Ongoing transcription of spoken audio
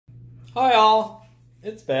Hi all,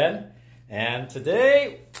 it's Ben, and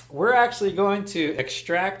today we're actually going to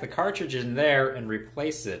extract the cartridge in there and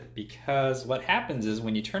replace it, because what happens is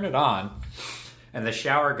when you turn it on and the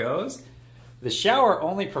shower goes, the shower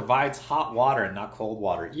only provides hot water and not cold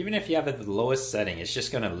water. Even if you have it at the lowest setting, it's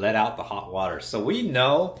just going to let out the hot water. So we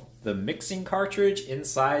know the mixing cartridge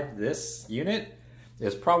inside this unit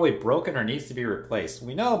is probably broken or needs to be replaced.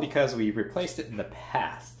 We know because we replaced it in the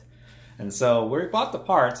past. And so we bought the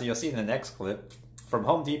parts, and you'll see in the next clip, from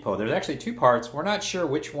Home Depot. There's actually two parts. We're not sure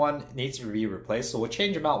which one needs to be replaced, so we'll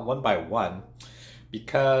change them out one by one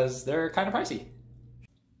because they're kind of pricey.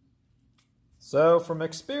 So from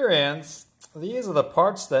experience, these are the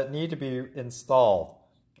parts that need to be installed.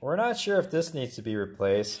 We're not sure if this needs to be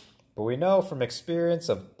replaced, but we know from experience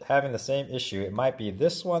of having the same issue, it might be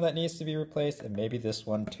this one that needs to be replaced and maybe this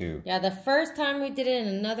one too. Yeah, the first time we did it in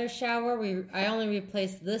another shower, I only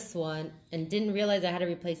replaced this one and didn't realize I had to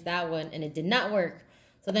replace that one, and it did not work.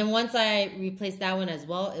 So then once I replaced that one as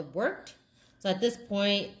well, it worked. So at this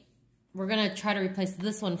point, we're going to try to replace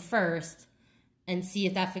this one first and see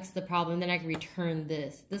if that fixes the problem. Then I can return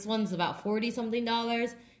this. This one's about $40-something.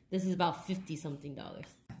 This is about $50-something.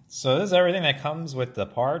 So this is everything that comes with the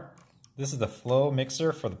part. This is the flow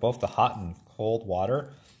mixer for both the hot and cold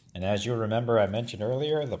water. And as you remember, I mentioned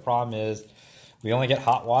earlier, the problem is we only get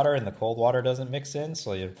hot water and the cold water doesn't mix in.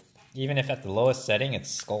 So even if at the lowest setting,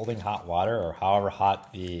 it's scalding hot water or however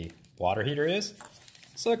hot the water heater is.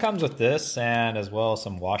 So it comes with this and as well as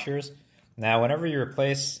some washers. Now, whenever you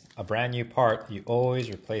replace a brand new part, you always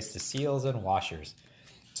replace the seals and washers.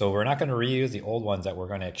 So we're not going to reuse the old ones that we're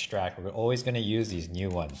going to extract. We're always going to use these new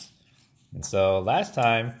ones. And so last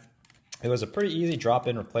time, it was a pretty easy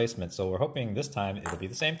drop-in replacement, so we're hoping this time it'll be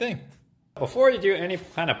the same thing. Before you do any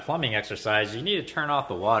kind of plumbing exercise, you need to turn off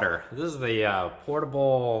the water. This is the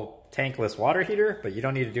portable tankless water heater, but you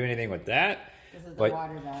don't need to do anything with that. This is the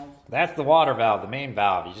water valve. That's the water valve, the main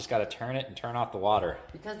valve. You just got to turn it and turn off the water.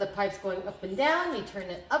 Because the pipe's going up and down, you turn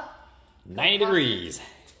it up. 90 degrees.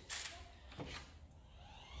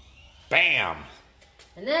 Bam!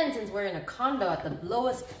 And then, since we're in a condo at the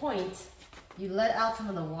lowest point, you let out some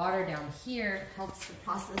of the water down here. It helps the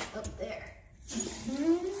process up there.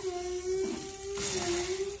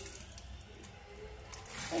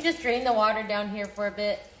 You just drain the water down here for a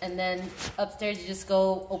bit, and then upstairs you just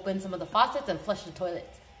go open some of the faucets and flush the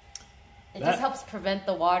toilets. It just helps prevent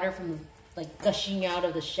the water from like gushing out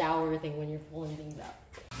of the shower thing when you're pulling things out.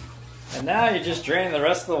 And now you just drain the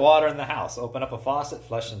rest of the water in the house. Open up a faucet,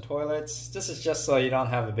 flush the toilets. This is just so you don't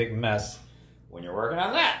have a big mess when you're working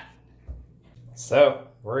on that. So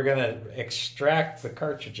we're gonna extract the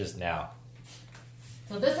cartridges now.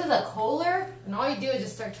 So this is a Kohler, and all you do is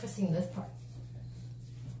just start twisting this part.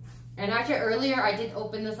 And actually earlier I did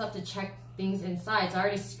open this up to check things inside, so I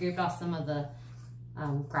already scraped off some of the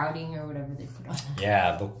grouting or whatever they put on.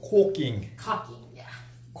 Yeah, the caulking. Caulking, yeah.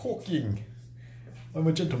 Caulking. I'm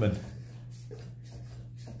a gentleman.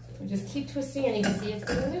 We just keep twisting and you can see it's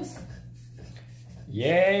going loose.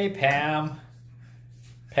 Yay, Pam.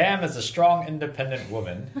 Pam is a strong, independent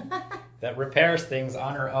woman that repairs things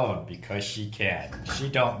on her own because she can. She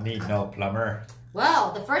don't need no plumber.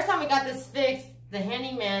 Well, the first time we got this fixed, the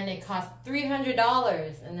handyman, it cost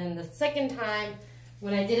 $300. And then the second time,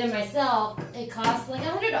 when I did it myself, it cost like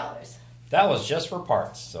 $100. That was just for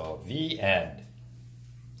parts, so the end.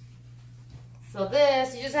 So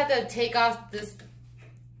this, you just have to take off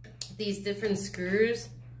these different screws,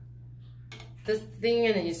 this thing,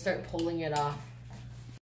 and then you start pulling it off.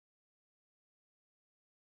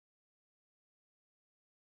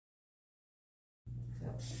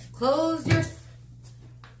 Close your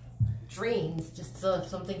drains just so if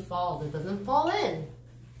something falls, it doesn't fall in.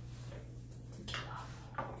 Take it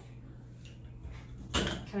off.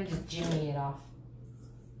 Kind of just jimmy it off.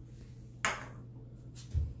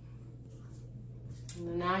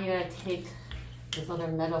 And now you gotta take this other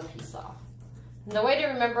metal piece off. And the way to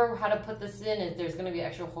remember how to put this in is there's gonna be an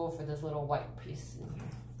extra hole for this little white piece in here.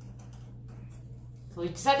 So you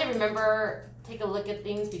just have to remember, take a look at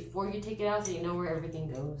things before you take it out so you know where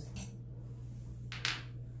everything goes.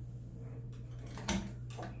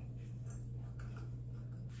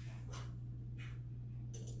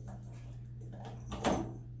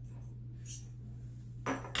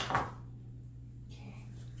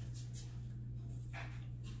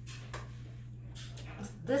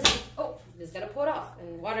 Just gotta pull it off,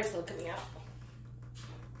 and water's still coming out.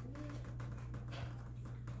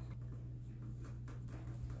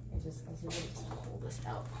 Just pull this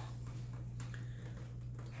out.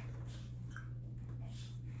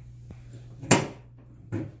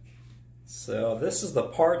 So this is the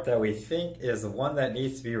part that we think is the one that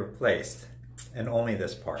needs to be replaced, and only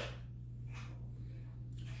this part.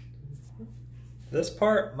 This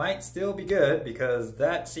part might still be good because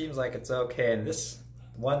that seems like it's okay, and this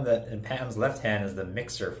one that in Pam's left hand is the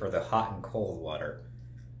mixer for the hot and cold water.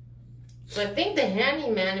 So I think the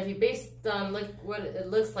handyman, if you based on what it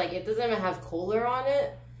looks like, it doesn't even have Kohler on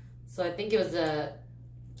it. So I think it was a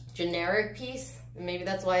generic piece, and maybe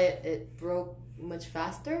that's why it broke much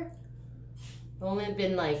faster. It's only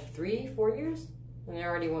been like 3-4 years, and it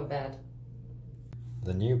already went bad.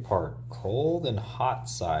 The new part, cold and hot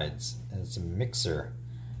sides, and it's a mixer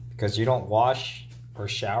because you don't wash or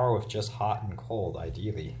shower with just hot and cold,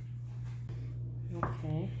 ideally.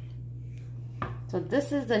 Okay. So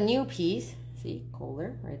this is the new piece. See,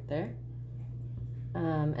 Kohler right there.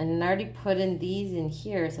 And I already put in these in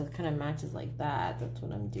here, so it kind of matches like that. That's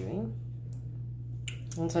what I'm doing.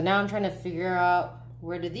 And so now I'm trying to figure out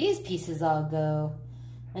where do these pieces all go.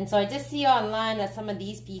 And so I just see online that some of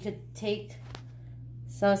these you could take.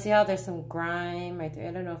 So see how there's some grime right there.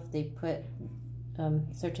 I don't know if they put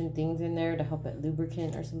certain things in there to help it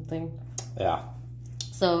lubricant or something. Yeah.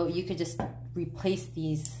 So you could just replace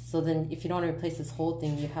these. So then if you don't want to replace this whole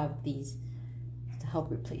thing, you have these to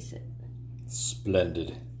help replace it.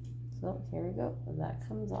 Splendid. So here we go. That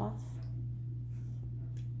comes off.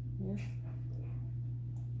 Yeah.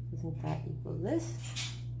 Doesn't that equal this?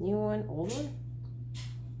 New one, old one?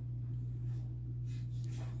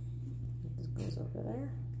 This goes over there.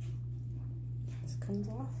 This comes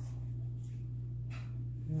off.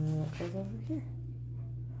 And that goes over here.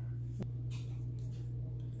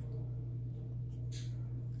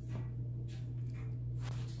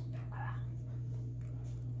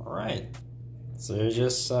 All right. So there's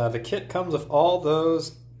just the kit comes with all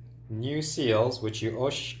those new seals, which you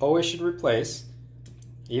always should replace.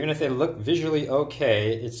 Even if they look visually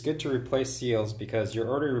okay, it's good to replace seals because you're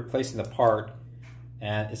already replacing the part,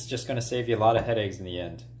 and it's just going to save you a lot of headaches in the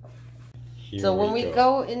end. So when we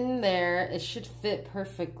go in there, it should fit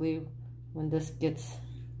perfectly when this gets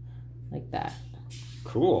like that.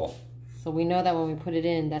 Cool. So we know that when we put it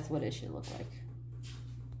in, that's what it should look like.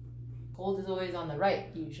 Cold is always on the right,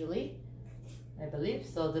 usually, I believe.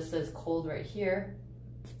 So this says cold right here.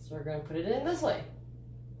 So we're going to put it in this way.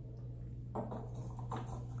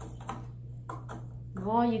 And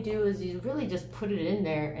all you do is you really just put it in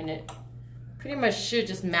there, and it pretty much should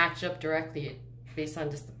just match up directly based on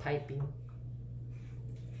just the piping.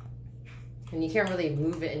 And you can't really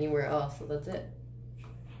move it anywhere else, so that's it.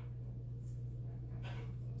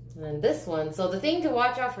 And then this one, so the thing to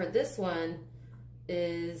watch out for this one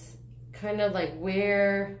is kind of like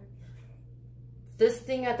where this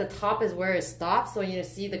thing at the top is where it stops. So you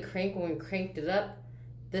see the crank, when we cranked it up,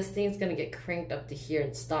 this thing's gonna get cranked up to here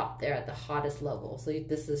and stop there at the hottest level. So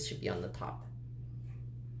this should be on the top.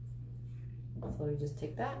 So you just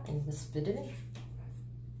take that and just fit it in.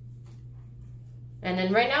 And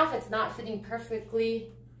then right now, if it's not fitting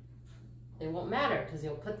perfectly, it won't matter because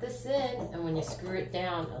you'll put this in, and when you screw it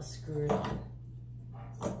down, it'll screw it on.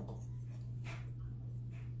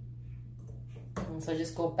 And so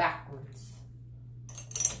just go backwards.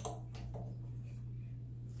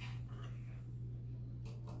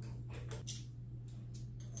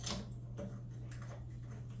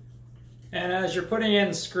 And as you're putting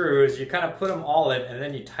in screws, you kind of put them all in and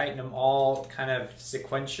then you tighten them all kind of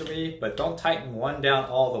sequentially, but don't tighten one down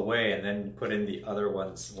all the way and then put in the other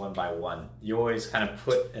ones one by one. You always kind of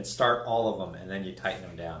put and start all of them and then you tighten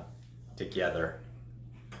them down together.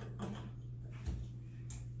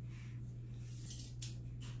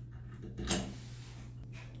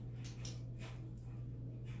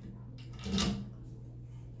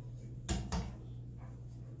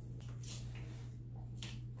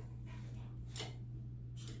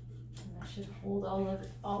 Should hold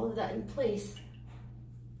all of that in place.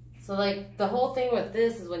 So like the whole thing with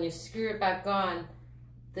this is when you screw it back on,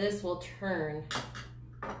 this will turn.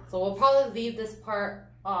 So we'll probably leave this part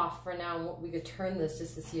off for now, and we could turn this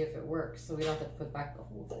just to see if it works, so we don't have to put back the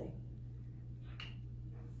whole thing.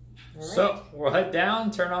 All right. So we'll head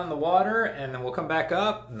down, turn on the water, and then we'll come back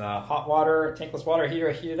up, and the hot water, tankless water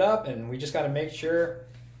heater heat it up, and we just got to make sure,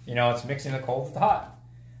 you know, it's mixing the cold with the hot,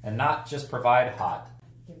 and not just provide hot.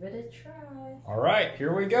 Give it a try. All right,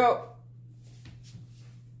 here we go.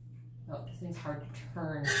 Oh, this thing's hard to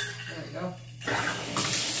turn. There we go.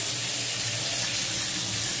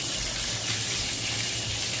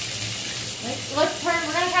 Let's turn.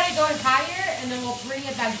 We're gonna try to go in higher, and then we'll bring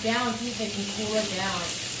it back down, see if it can cool it down.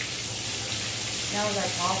 That was our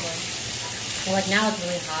problem. So like now it's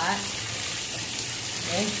really hot.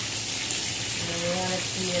 Okay. And then we want to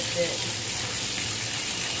see if it.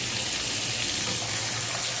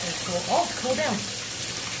 Cool. Oh, cool down.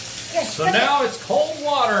 Yes, So now it's cold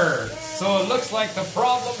water. Yay. So it looks like the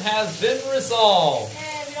problem has been resolved.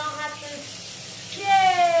 Yay, we don't have to.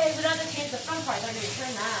 Yay! We don't have to change the front part. I'm going to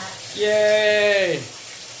turn that. Yay!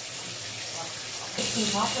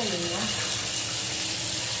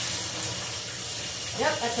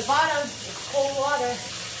 Yep, at the bottom, it's cold water.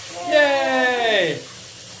 Yay!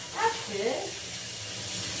 That's good.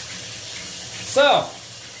 So,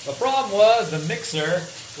 the problem was the mixer,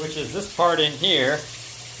 which is this part in here,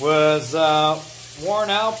 was worn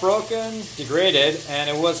out, broken, degraded, and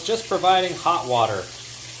it was just providing hot water.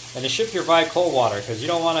 And it should provide cold water because you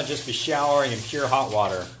don't want to just be showering in pure hot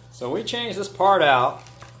water. So we changed this part out.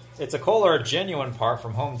 It's a Kohler genuine part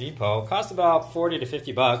from Home Depot. It cost about 40 to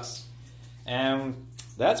 50 bucks. And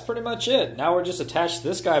that's pretty much it. Now we're just attached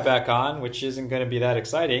this guy back on, which isn't going to be that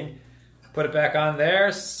exciting. Put it back on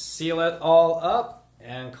there, seal it all up,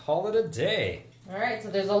 and call it a day. Alright, so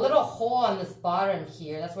there's a little hole on this bottom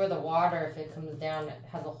here. That's where the water, if it comes down, it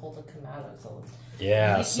has a hole to come out of. So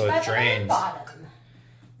yeah, so it drains. Bottom.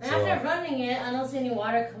 And So, after running it, I don't see any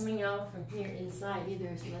water coming out from here inside either,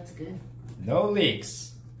 so that's good. no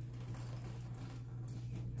leaks.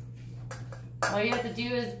 All you have to do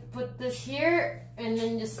is put this here, and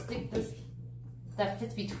then just stick this that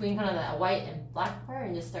fits between kind of that white and black part,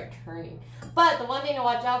 and just start turning. But the one thing to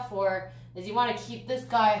watch out for is you want to keep this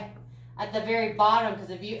guy at the very bottom,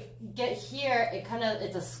 because if you get here,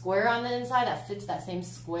 it's a square on the inside that fits that same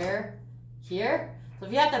square here. So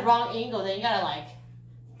if you have the wrong angle, then you gotta like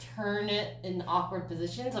turn it in an awkward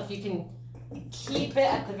position. So if you can keep it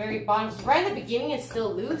at the very bottom, so right in the beginning it's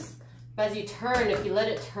still loose, but as you turn, if you let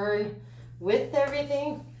it turn with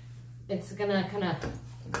everything, it's gonna kind of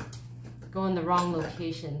go in the wrong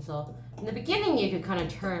location. So in the beginning you could kind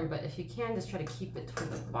of turn, but if you can, just try to keep it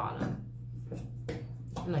toward the bottom.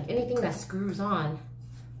 And like anything that screws on,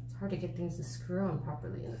 it's hard to get things to screw on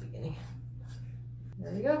properly in the beginning.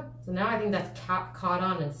 There we go. So now I think that's caught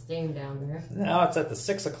on and staying down there. Now it's at the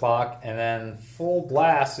 6 o'clock, and then full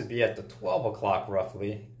blast would be at the 12 o'clock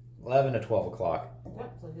roughly. 11 to 12 o'clock.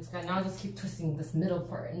 Yep, so this guy, now just keep twisting this middle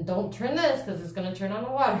part. And don't turn this, because it's going to turn on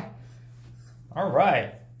the water.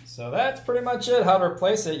 Alright, so that's pretty much it, how to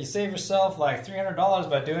replace it. You save yourself like $300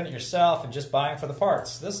 by doing it yourself and just buying for the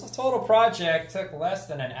parts. This total project took less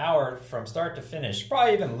than an hour from start to finish.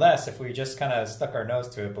 Probably even less if we just kind of stuck our nose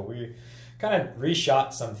to it, but we kind of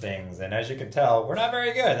reshot some things, and as you can tell, we're not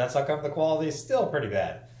very good. That's how come the quality is still pretty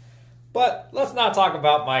bad. But let's not talk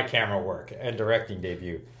about my camera work and directing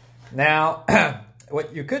debut. Now,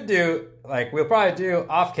 what you could do, like we'll probably do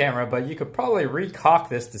off camera, but you could probably re-caulk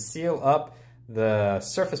this to seal up the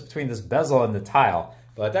surface between this bezel and the tile.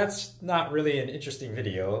 But that's not really an interesting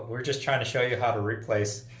video. We're just trying to show you how to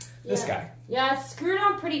replace this guy. Yeah, it's screwed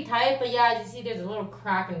on pretty tight, but yeah, as you see, there's a little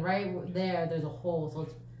crack, and right there, there's a hole. So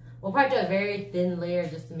we'll probably do a very thin layer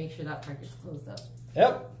just to make sure that part gets closed up.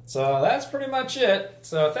 Yep, so that's pretty much it.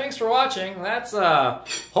 So thanks for watching. That's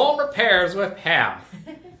Home Repairs with Pam.